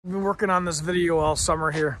We've been working on this video all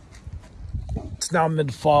summer here. It's now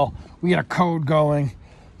mid-fall. We got a code going.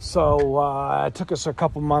 So it took us a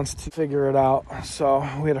couple months to figure it out. So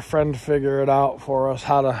we had a friend figure it out for us,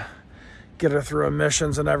 how to get her through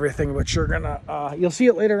emissions and everything, but you'll see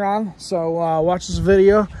it later on. So watch this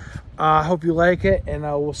video. Hope you like it, and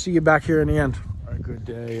we'll see you back here in the end. All right, good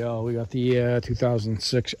day, y'all. We got the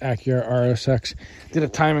 2006 Acura RSX. Did a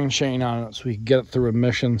timing chain on it so we could get it through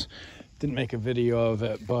emissions. Didn't make a video of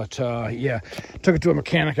it, but yeah, took it to a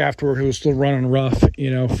mechanic afterward who was still running rough,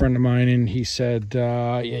 you know, a friend of mine, and he said,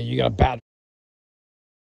 yeah, you got a bad.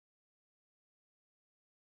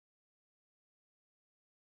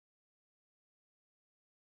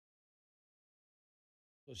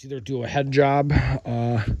 Let's either do a head job,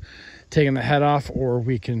 taking the head off, or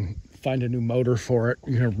we can find a new motor for it.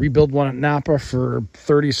 You know, rebuild one at Napa for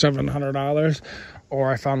 $3,700, or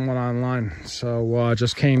I found one online. So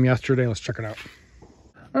just came yesterday. Let's check it out.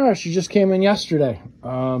 All right, she just came in yesterday.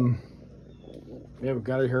 Yeah, we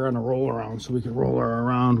got her here on a roll around, so we can roll her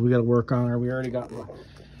around. We got to work on her. We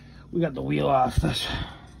got the wheel off this.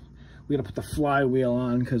 We got to put the flywheel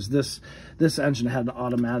on because this engine had an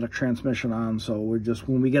automatic transmission on. So we're just,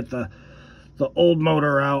 when we get the old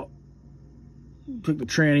motor out, took the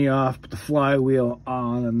tranny off, put the flywheel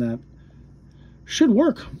on, and that should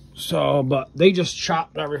work. So, but they just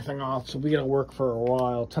chopped everything off, so we got to work for a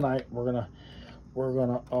while. Tonight we're gonna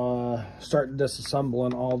start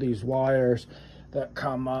disassembling all these wires that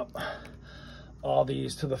come up, all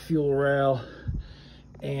these to the fuel rail,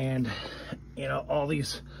 and you know, all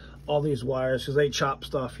these wires, because they chop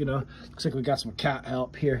stuff, you know. Looks like we got some cat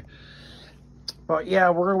help here. But yeah,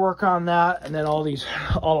 we're gonna work on that, and then all the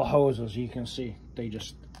hoses, you can see they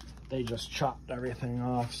just chopped everything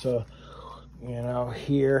off. So, you know,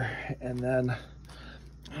 here, and then I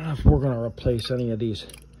don't know if we're gonna replace any of these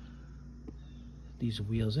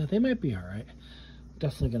wheels. They might be all right.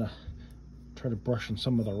 Definitely gonna try to brush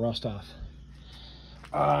some of the rust off.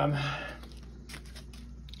 And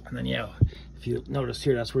then yeah, if you notice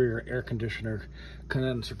here, that's where your air conditioner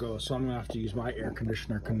condenser goes. So I'm gonna have to use my air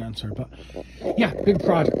conditioner condenser. But yeah, big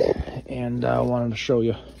project, and I wanted to show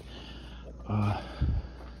you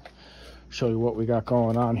what we got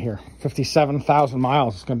going on here. 57,000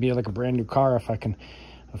 miles. It's gonna be like a brand new car if I can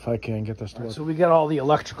get this to work. So we got all the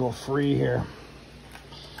electrical free here,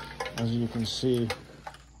 as you can see.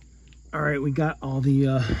 All right, we got all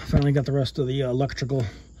the finally got the rest of the electrical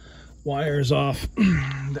wires off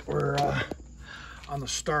that were on the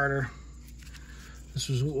starter. This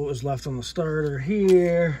was what was left on the starter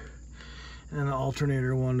here, and the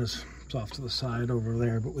alternator one is off to the side over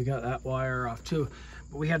there, but we got that wire off too.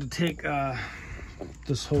 But we had to take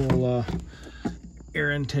this whole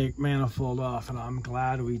air intake manifold off, and I'm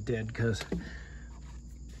glad we did, because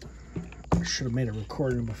I should have made a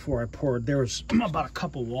recording before I poured. There was about a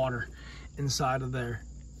cup of water inside of there,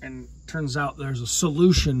 and turns out there's a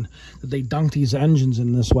solution that they dunk these engines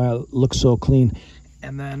in, this why it looks so clean.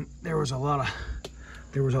 And then there was a lot of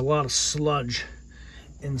sludge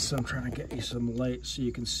in some. I'm trying to get you some light so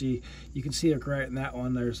you can see it right in that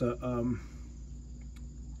one. There's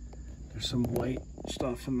some white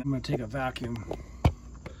stuff, and I'm gonna take a vacuum.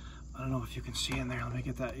 I don't know if you can see in there. Let me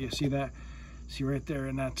get that. You see that? See right there,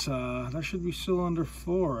 and that's that should be cylinder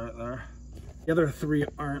 4 right there. The other 3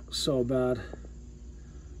 aren't so bad.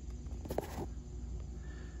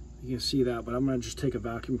 You can see that, but I'm gonna just take a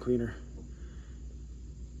vacuum cleaner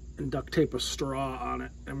and duct tape a straw on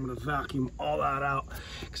it. I'm gonna vacuum all that out,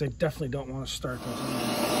 because I definitely don't want to start those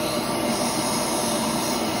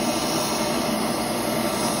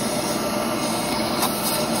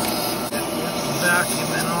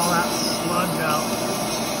vacuuming all that sludge out.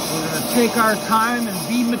 We're gonna take our time and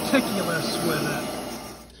be meticulous with it.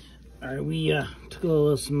 All right, we took a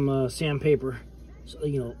little some sandpaper, so,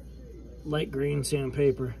 you know, light green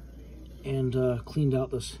sandpaper, and cleaned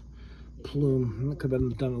out this plume. It could have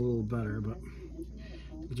been done a little better, but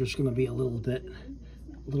there's going to be a little bit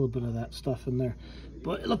of that stuff in there.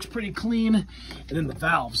 But it looks pretty clean. And then the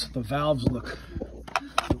valves look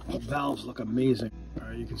amazing. All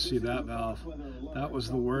right, you can see that valve. That was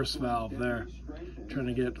the worst valve there. Trying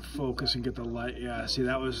to get it to focus and get the light. Yeah, see,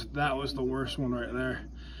 that was the worst one right there.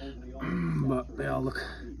 But they all look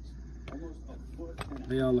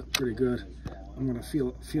pretty good. I'm gonna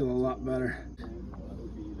feel a lot better.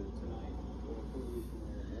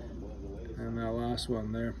 And that last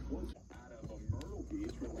one there.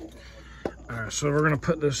 All right, so we're gonna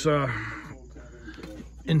put this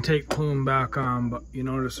intake plume back on, but you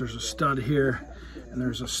notice there's a stud here and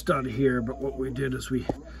there's a stud here. But what we did is we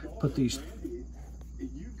put these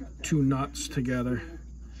 2 nuts together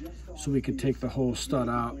so we could take the whole stud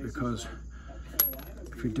out, because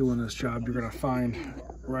if you're doing this job, you're gonna find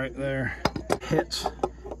right there, it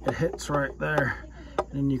hits right there,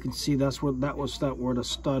 and you can see that's where where the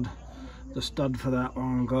stud for that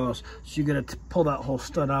one goes. So you gotta pull that whole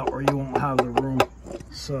stud out or you won't have the room.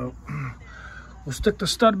 So we'll stick the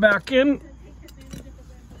stud back in,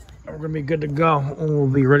 and we're gonna be good to go, and we'll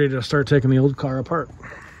be ready to start taking the old car apart.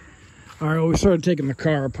 All right, well, we started taking the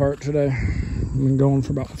car apart today. We've been going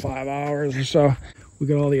for about 5 hours or so. We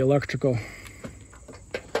got all the electrical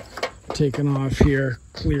taken off here,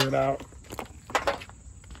 cleared out.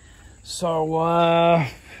 So,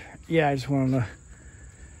 yeah, I just wanted to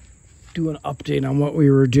do an update on what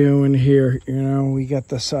we were doing here. You know, we got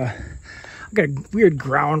this, I got a weird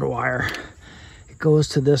ground wire. It goes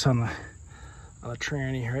to this on the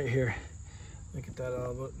tranny right here. Let me get that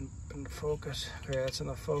all in focus. Okay, that's in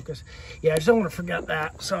the focus. Yeah, I just don't want to forget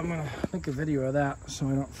that, so I'm gonna make a video of that so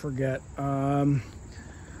I don't forget.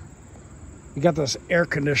 We got this air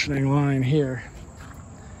conditioning line here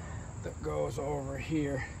that goes over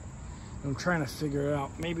here. I'm trying to figure it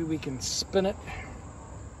out. Maybe we can spin it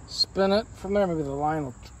from there. Maybe the line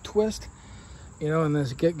will twist, you know, and then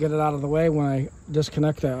get it out of the way when I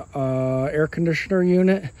disconnect the air conditioner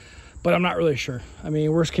unit. But I'm not really sure. I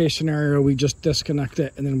mean, worst case scenario, we just disconnect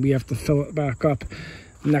it and then we have to fill it back up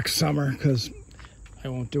next summer, because I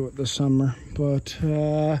won't do it this summer. But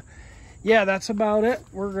yeah, that's about it.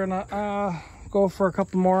 We're gonna go for a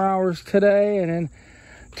couple more hours today, and then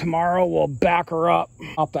tomorrow we'll back her up,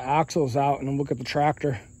 pop the axles out, and then we'll get the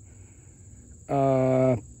tractor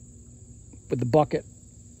with the bucket,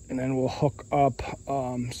 and then we'll hook up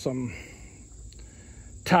some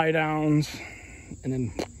tie downs, and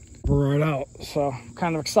then we're right out. So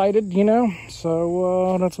kind of excited, you know.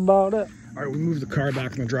 So that's about it. All right, we moved the car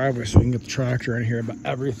back in the driveway so we can get the tractor in here, but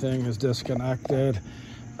everything is disconnected.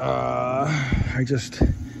 I just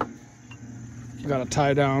got a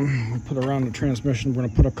tie down we put around the transmission. We're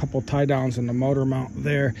gonna put a couple tie downs in the motor mount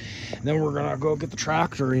there, and then we're gonna go get the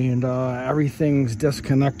tractor, and everything's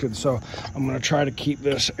disconnected. So I'm gonna try to keep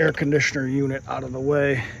this air conditioner unit out of the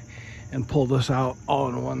way and pull this out all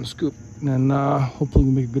in one scoop, and hopefully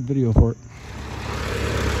we'll make a good video for it.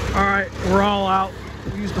 All right, we're all out.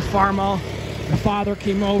 We used the Farmall. My father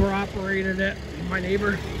came over, operated it. My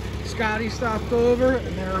neighbor Scotty stopped over,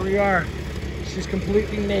 and there we are. She's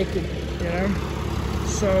completely naked, you know.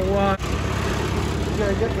 So we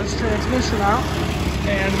gotta get this transmission out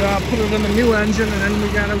and put it in the new engine, and then we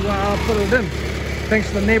gotta put it in. Thanks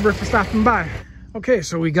to the neighbor for stopping by. Okay,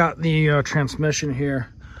 so we got the transmission here.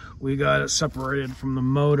 We got it separated from the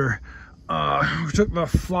motor. We took the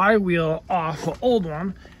flywheel off the old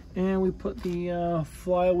one, and we put the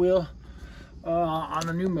flywheel on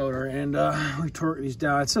the new motor, and we torqued these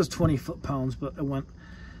down. It says 20 foot-pounds, but it went,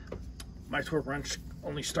 my torque wrench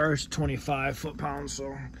only starts at 25 foot-pounds,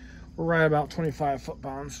 so we're right about 25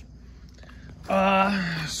 foot-pounds.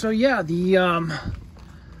 So yeah, the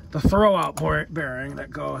throwout bearing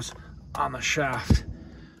that goes on the shaft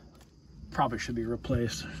probably should be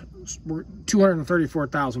replaced. We're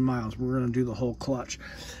 234,000 miles. We're gonna do the whole clutch,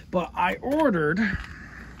 but I ordered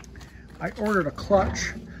a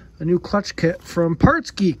clutch, a new clutch kit from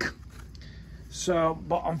Parts Geek. So,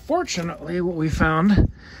 but unfortunately, what we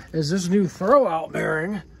found is this new throwout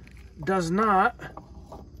bearing does not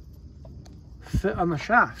fit on the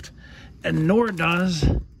shaft, and nor does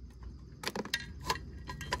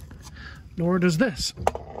this.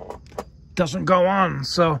 Doesn't go on.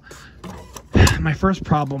 So my first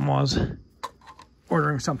problem was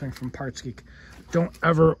ordering something from Parts Geek. Don't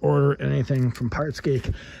ever order anything from Parts Geek.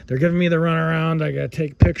 They're giving me the runaround. I gotta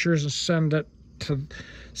take pictures and send it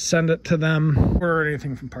to them. Order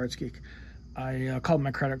anything from Parts Geek. I called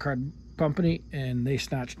my credit card company and they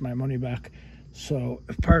snatched my money back. So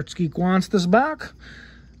if Parts Geek wants this back,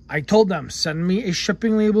 I told them, send me a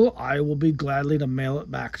shipping label. I will be gladly to mail it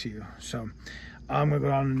back to you. So I'm gonna go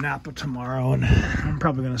down to Napa tomorrow, and I'm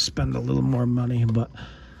probably gonna spend a little more money, but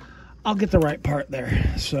I'll get the right part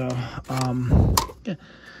there. So yeah,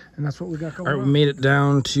 and that's what we got going on. All right, we made it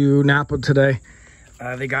down to Napa today.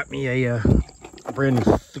 They got me a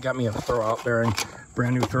throwout bearing,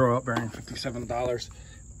 brand new throwout bearing, $57.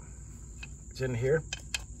 It's in here,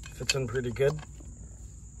 fits in pretty good.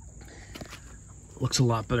 Looks a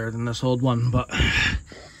lot better than this old one, but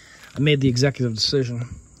I made the executive decision,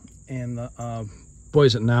 and the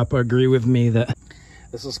boys at Napa agree with me that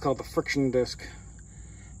this is called the friction disc.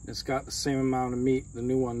 It's got the same amount of meat, the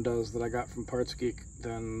new one does, that I got from Parts Geek,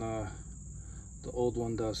 than the old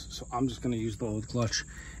one does. So I'm just going to use the old clutch.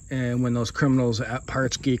 And when those criminals at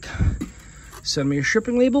Parts Geek send me a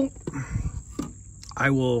shipping label, I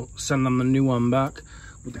will send them the new one back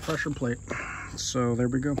with the pressure plate. So there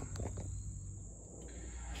we go. All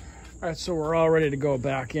right, so we're all ready to go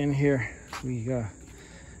back in here. We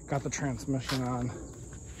got the transmission on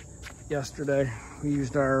yesterday. We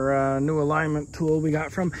used our new alignment tool we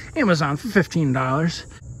got from Amazon for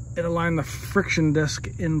 $15. It aligned the friction disc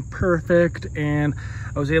in perfect, and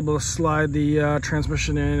I was able to slide the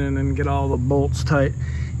transmission in and then get all the bolts tight.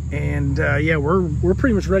 And yeah, we're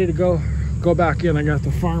pretty much ready to go back in. I got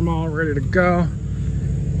the farm all ready to go.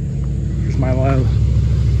 Here's my loud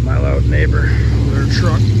neighbor with her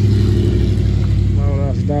truck. Loud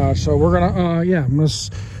ass Dodge. So we're gonna yeah, I'm gonna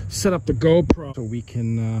set up the GoPro so we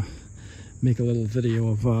can make a little video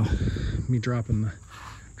of me dropping the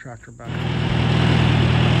tractor back.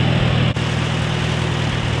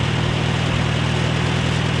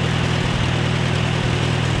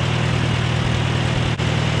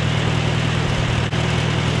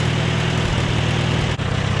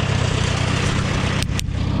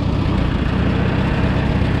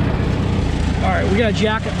 We gotta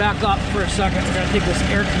jack it back up for a second. We're gonna take this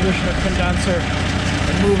air conditioner condenser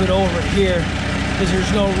and move it over here because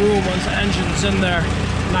there's no room once the engine's in there.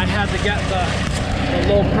 And I had to get the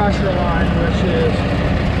low pressure line, which is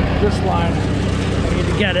this line. I need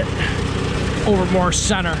to get it over more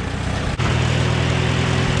center.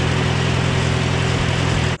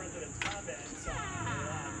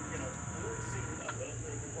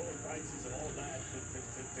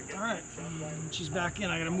 All right, she's back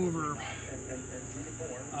in. I gotta move her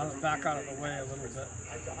back out of the way a little bit.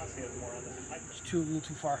 It's a little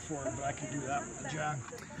too far forward, but I can do that with the jack.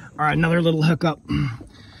 All right, another little hiccup.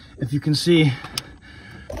 If you can see,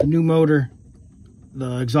 the new motor,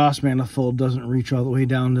 the exhaust manifold doesn't reach all the way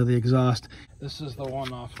down to the exhaust. This is the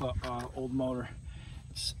one off the old motor.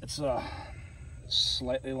 It's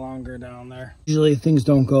slightly longer down there. Usually things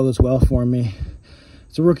don't go this well for me.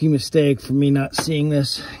 It's a rookie mistake for me not seeing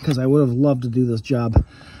this, because I would have loved to do this job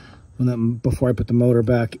before I put the motor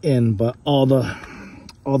back in, but all the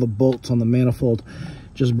bolts on the manifold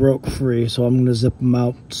just broke free, so I'm gonna zip them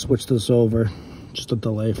out, switch this over. Just a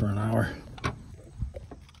delay for an hour.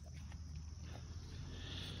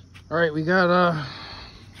 All right, we got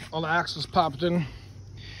all the axles popped in.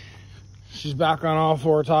 She's back on all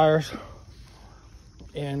 4 tires,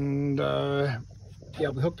 and yeah,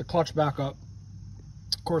 we hooked the clutch back up.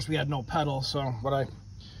 Of course, we had no pedal, so what I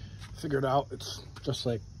figured out, it's just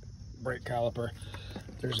like brake caliper.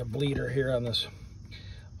 There's a bleeder here on the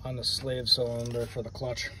slave cylinder for the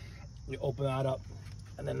clutch. You open that up,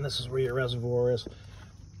 and then this is where your reservoir is.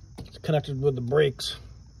 It's connected with the brakes,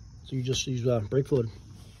 so you just use brake fluid.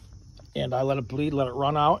 And I let it bleed, let it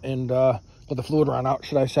run out, and let the fluid run out,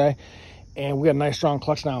 should I say. And we got a nice strong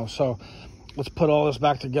clutch now. So let's put all this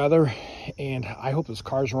back together, and I hope this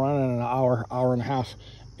car's running in an hour and a half.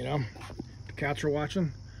 You know, the cats are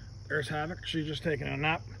watching. There's Havoc. She's just taking a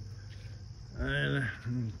nap. And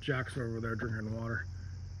Jack's over there drinking water.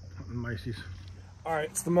 Hunting mices. All right,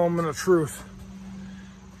 it's the moment of truth.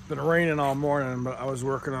 It's been raining all morning, but I was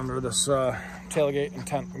working under this tailgate and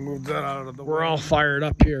tent. We moved that out of the way. We're all fired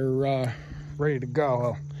up here, ready to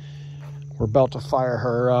go. We're about to fire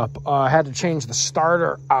her up. I had to change the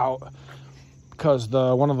starter out because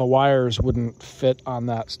one of the wires wouldn't fit on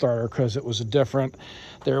that starter because it was different.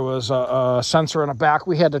 There was a sensor in the back.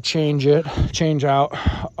 We had to change out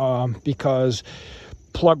because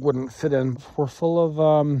plug wouldn't fit in. We're full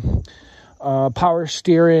of power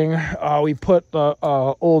steering. We put the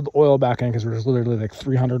old oil back in because there was literally like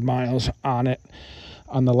 300 miles on it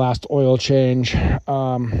on the last oil change.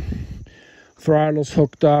 Throttle's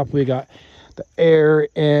hooked up. We got the air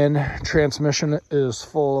in. Transmission is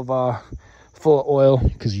full of oil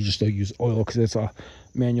because you just don't use oil because it's a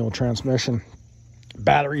manual transmission.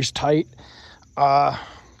 Battery's tight.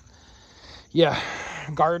 Yeah,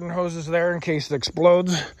 garden hoses there in case it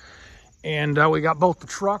explodes. And we got both the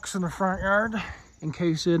trucks in the front yard in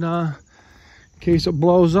case it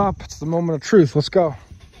blows up. It's the moment of truth. Let's go.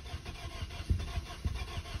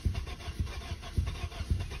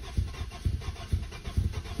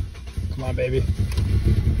 Come on, baby.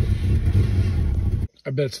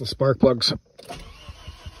 I bet it's the spark plugs.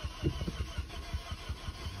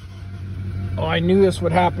 Oh, I knew this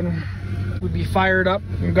would happen. We'd be fired up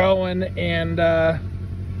and going, and I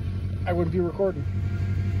wouldn't be recording.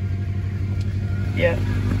 Yeah.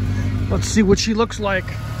 Let's see what she looks like.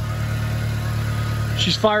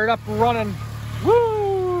 She's fired up and running.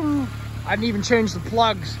 Woo! I didn't even change the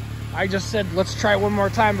plugs. I just said, let's try one more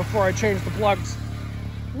time before I change the plugs.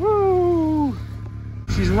 Woo!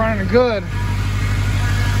 She's running good.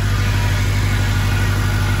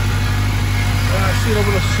 I see a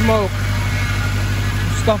little bit of smoke.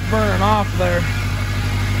 stuff burning off there.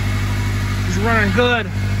 He's running good.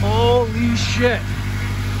 Holy shit.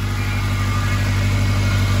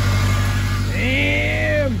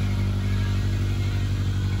 Damn.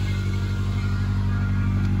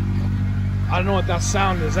 I don't know what that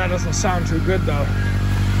sound is. That doesn't sound too good though.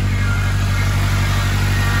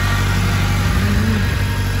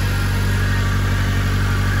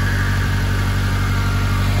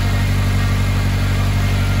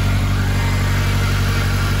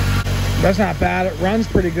 That's not bad. It runs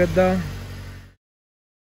pretty good though.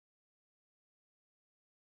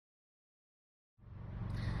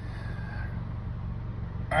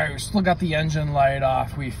 Alright, we still got the engine light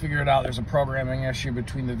off. We figured out there's a programming issue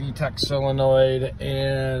between the VTEC solenoid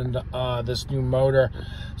and this new motor.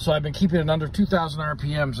 So I've been keeping it under 2,000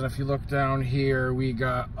 RPMs, and if you look down here, we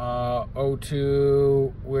got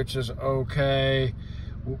O2, which is okay.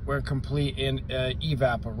 We're complete, in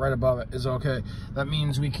evap right above it is okay. That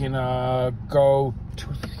means we can go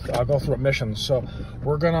through emissions. So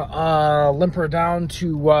we're gonna limp her down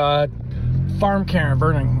to farm care and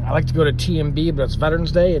burning. I like to go to TMB, but it's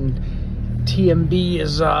Veterans Day and TMB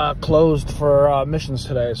is closed for emissions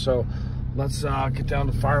today. So let's get down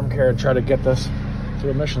to farm care and try to get this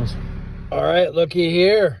through emissions. All right, looky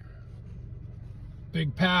here.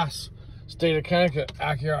 Big pass. State of Connecticut,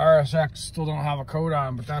 Acura RSX. Still don't have a code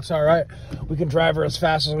on, but that's all right. We can drive her as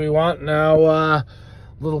fast as we want now.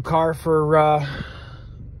 Little car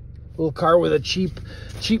with a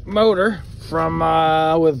cheap motor from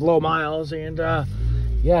with low miles, and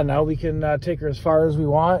yeah, now we can take her as far as we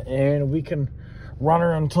want, and we can run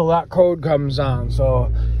her until that code comes on. So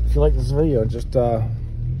if you like this video, just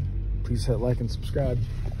please hit like and subscribe.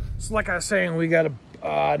 So like I was saying, we got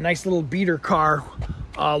a nice little beater car.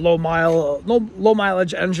 Low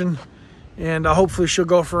mileage engine, and hopefully she'll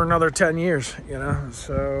go for another 10 years, you know.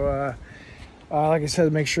 So like I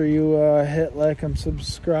said, make sure you hit like and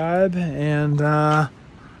subscribe, and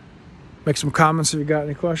make some comments if you got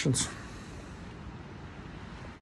any questions.